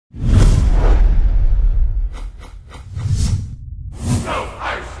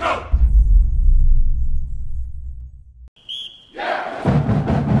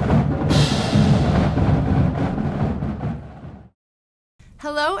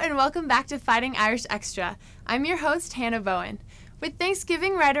and welcome back to Fighting Irish Extra. I'm your host, Hannah Bowen. With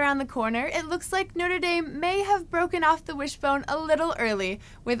Thanksgiving right around the corner, it looks like Notre Dame may have broken off the wishbone a little early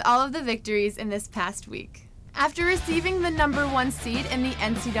with all of the victories in this past week. After receiving the number 1 seed in the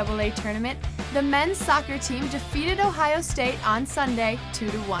NCAA tournament, the men's soccer team defeated Ohio State on Sunday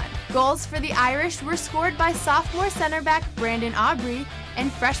 2-1. Goals for the Irish were scored by sophomore center back Brandon Aubrey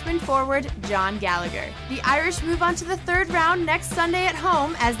and freshman forward John Gallagher. The Irish move on to the third round next Sunday at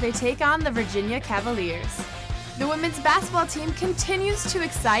home as they take on the Virginia Cavaliers. The women's basketball team continues to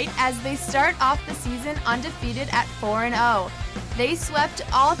excite as they start off the season undefeated at 4-0. They swept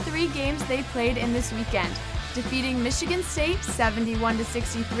all 3 games they played in this weekend, defeating Michigan State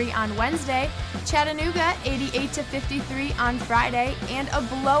 71-63 on Wednesday, Chattanooga 88-53 on Friday, and a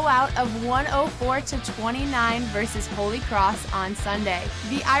blowout of 104-29 versus Holy Cross on Sunday.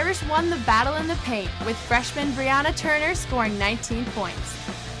 The Irish won the battle in the paint, with freshman Brianna Turner scoring 19 points.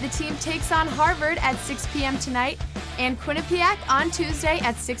 The team takes on Harvard at 6 p.m. tonight and Quinnipiac on Tuesday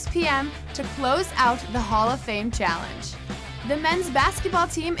at 6 p.m. to close out the Hall of Fame Challenge. The men's basketball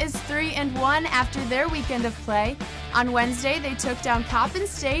team is 3-1 after their weekend of play. On Wednesday, they took down Coppin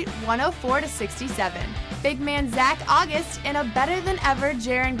State 104-67. Big man Zach August and a better-than-ever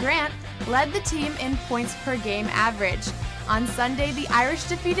Jaron Grant led the team in points per game average. On Sunday, the Irish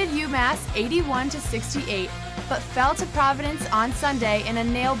defeated UMass 81-68, but fell to Providence on Sunday in a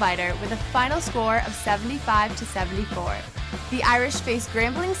nail-biter with a final score of 75-74. The Irish face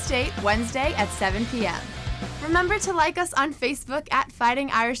Grambling State Wednesday at 7 p.m. Remember to like us on Facebook at Fighting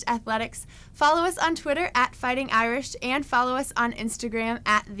Irish Athletics, follow us on Twitter at Fighting Irish, and follow us on Instagram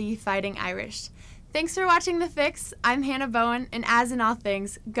at The Fighting Irish. Thanks for watching The Fix. I'm Hannah Bowen, and as in all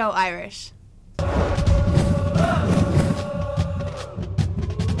things, go Irish.